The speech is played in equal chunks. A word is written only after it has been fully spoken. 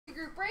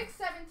group break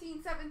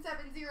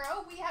 17770.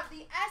 We have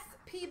the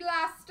SP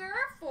Blaster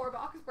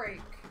 4-box break.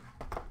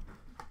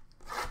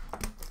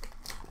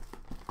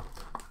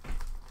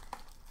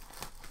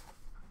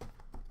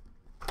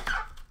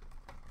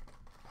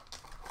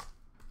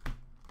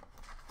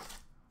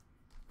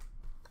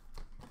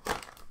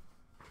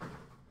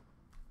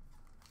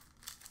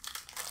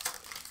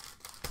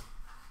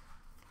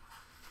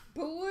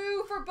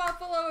 Blue for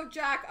Buffalo of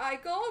Jack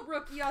Eichel.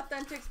 Rookie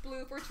Authentics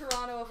blue for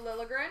Toronto of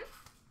Liljegren.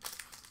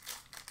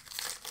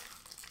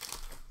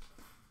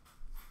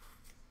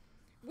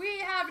 We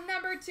have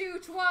number 2,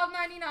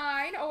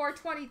 $12.99 or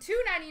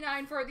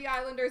 $22.99 for the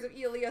Islanders of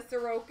Ilya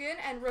Sorokin.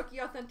 And Rookie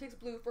Authentics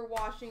blue for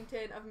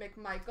Washington of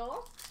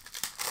McMichael.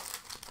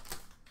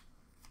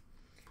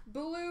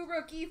 Blue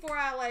rookie for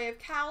LA of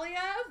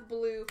Kaliev.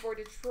 Blue for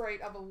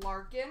Detroit of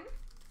Larkin.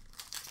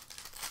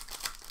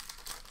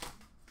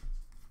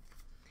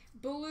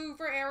 Blue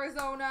for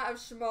Arizona of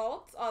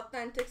Schmaltz.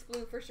 Authentics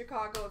blue for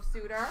Chicago of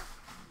Suter.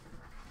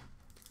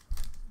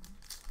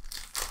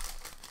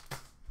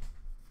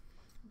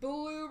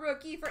 Blue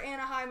rookie for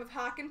Anaheim of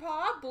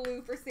Hakanpää.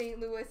 Blue for St.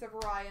 Louis of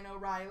Ryan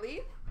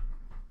O'Reilly.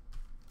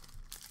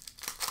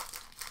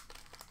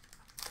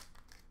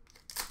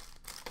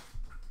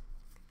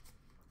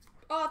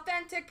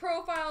 Authentic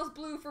Profiles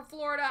blue for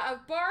Florida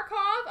of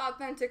Barkov.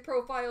 Authentic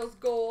Profiles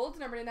gold,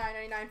 number to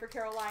 999 for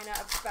Carolina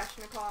of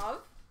Svechnikov.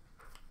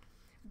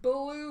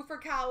 Blue for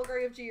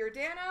Calgary of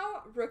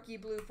Giordano. Rookie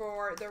blue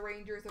for the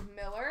Rangers of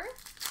Miller.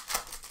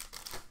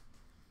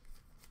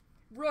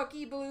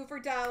 Rookie blue for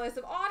Dallas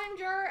of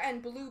Ottinger.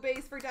 And blue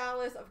base for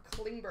Dallas of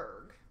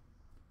Klingberg.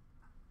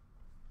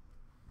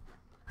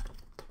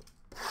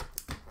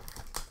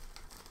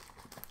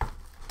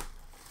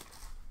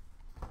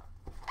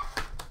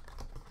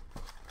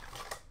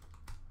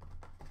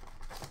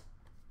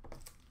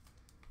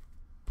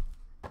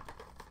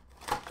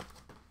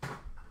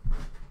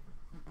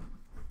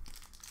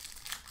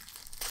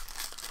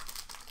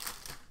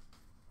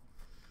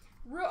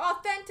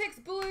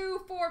 Authentics blue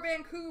for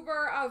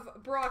Vancouver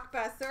of Brock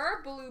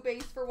Besser. Blue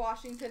base for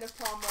Washington of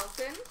Tom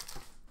Wilson.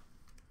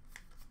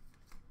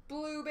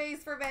 Blue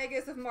base for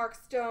Vegas of Mark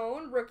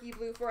Stone. Rookie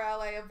blue for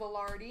LA of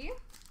Velarde.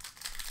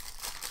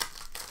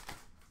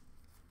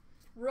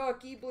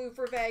 Rookie blue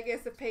for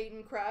Vegas of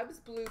Peyton Krebs.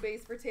 Blue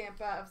base for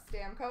Tampa of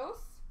Stamkos.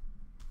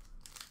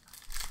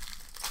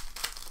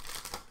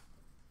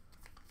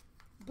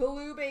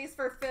 Blue base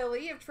for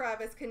Philly of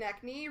Travis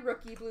Konechny.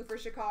 Rookie blue for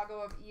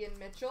Chicago of Ian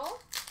Mitchell.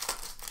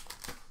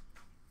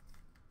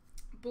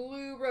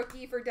 Blue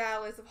rookie for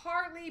Dallas of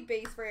Hartley.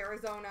 Base for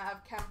Arizona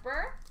of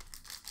Kemper.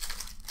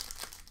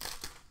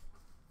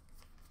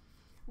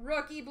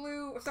 Rookie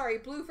blue,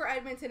 blue for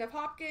Edmonton of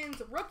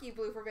Hopkins. Rookie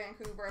blue for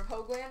Vancouver of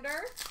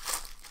Höglander.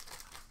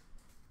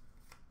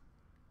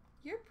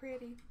 You're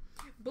pretty.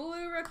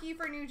 Blue rookie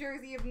for New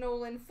Jersey of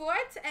Nolan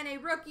Foote. And a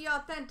rookie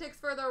authentics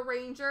for the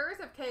Rangers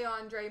of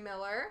K-Andre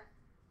Miller.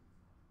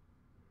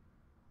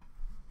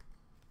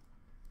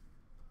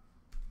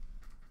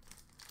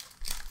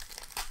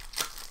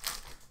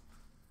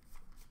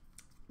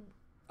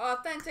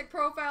 Authentic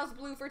Profiles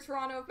blue for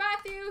Toronto of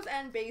Matthews.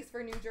 And base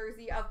for New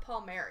Jersey of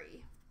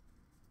Palmieri.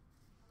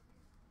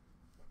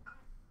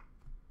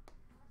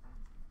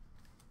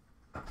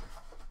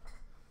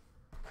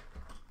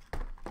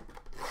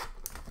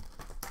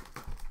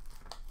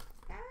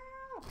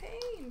 Ow,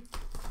 pain.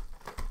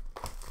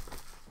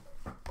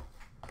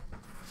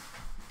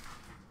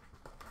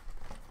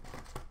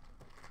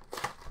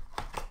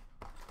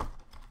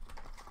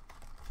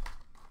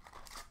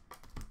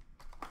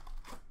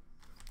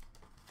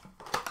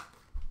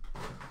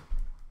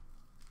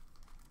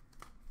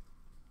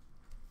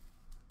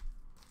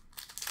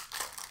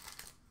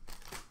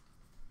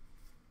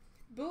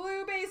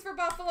 Blue base for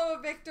Buffalo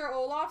of Victor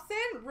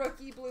Olofsson.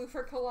 Rookie blue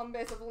for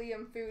Columbus of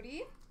Liam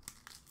Foudy.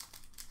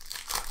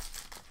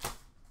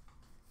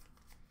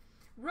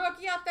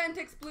 Rookie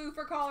Authentics blue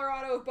for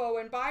Colorado of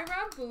Bowen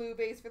Byram. Blue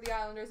base for the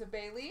Islanders of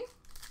Bailey.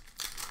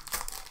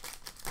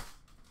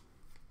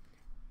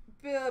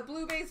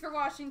 Blue base for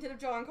Washington of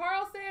John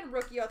Carlson.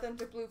 Rookie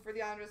Authentic blue for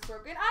the Islanders of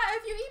Sorokin.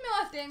 If you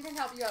email us, Dan can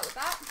help you out with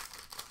that.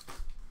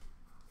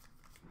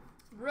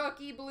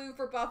 Rookie blue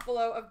for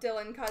Buffalo of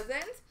Dylan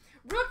Cousins.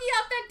 Rookie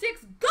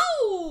Authentics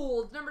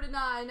gold, number to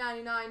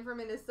 999 for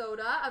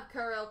Minnesota of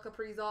Kirill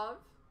Kaprizov.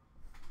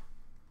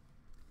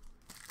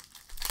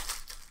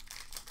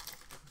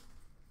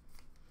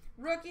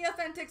 Rookie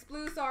Authentics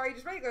blue,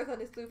 just regular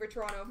Authentics blue for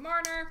Toronto of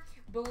Marner.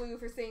 Blue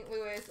for St.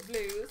 Louis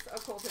Blues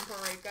of Colton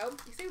Parayko.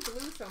 You see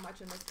blue so much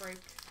in this break.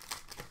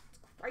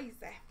 It's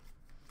crazy.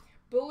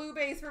 Blue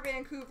base for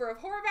Vancouver of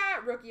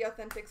Horvat. Rookie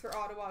Authentics for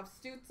Ottawa of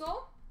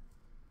Stützle.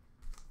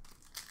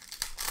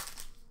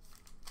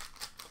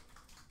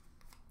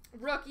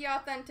 Rookie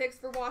Authentics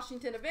for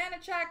Washington of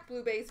Vanacek.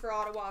 Blue base for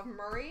Ottawa of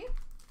Murray.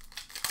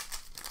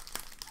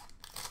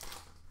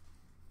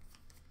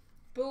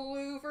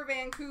 Blue for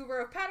Vancouver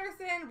of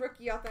Pettersson.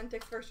 Rookie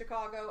Authentics for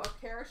Chicago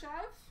of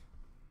Karashev.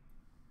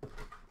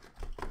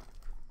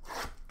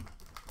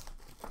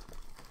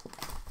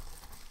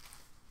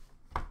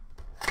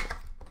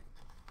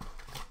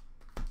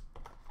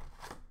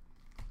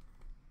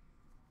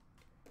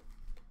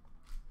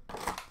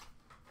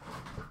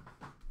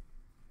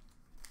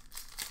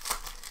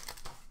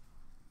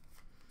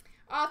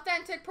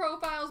 Authentic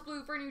Profiles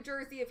blue for New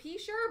Jersey of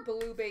Heischer.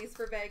 Blue base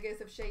for Vegas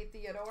of Shea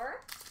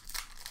Theodore.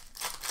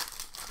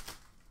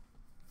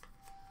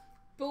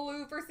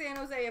 Blue for San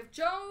Jose of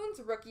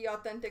Jones. Rookie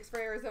Authentics for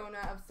Arizona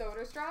of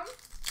Soderstrom.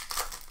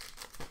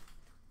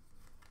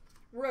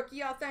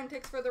 Rookie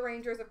Authentics for the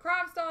Rangers of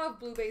Kravtsov.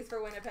 Blue base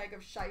for Winnipeg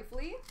of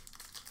Scheifele.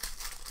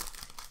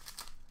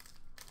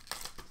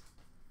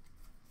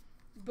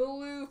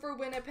 Blue for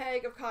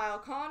Winnipeg of Kyle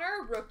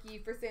Connor. Rookie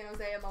for San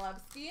Jose of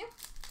Malevsky.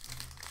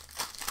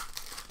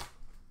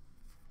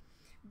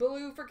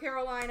 Blue for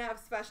Carolina of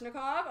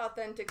Sveshnikov.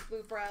 Authentics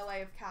blue for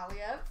LA of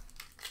Kaliev.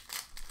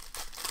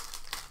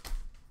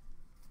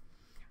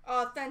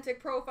 Authentic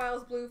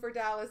Profiles blue for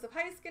Dallas of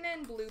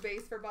Heiskanen. Blue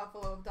base for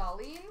Buffalo of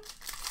Dahlin.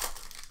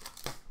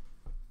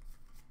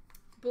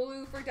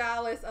 Blue for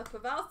Dallas of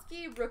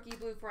Pavelski. Rookie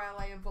blue for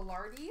LA of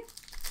Velarde.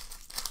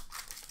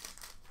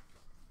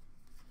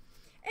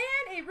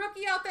 And a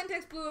Rookie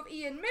Authentics blue of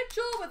Ian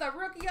Mitchell with a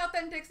Rookie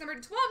Authentics number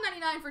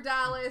 1299 for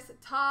Dallas,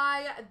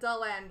 Ty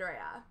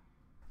Dellandrea.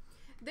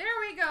 There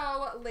we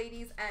go,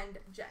 ladies and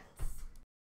gents.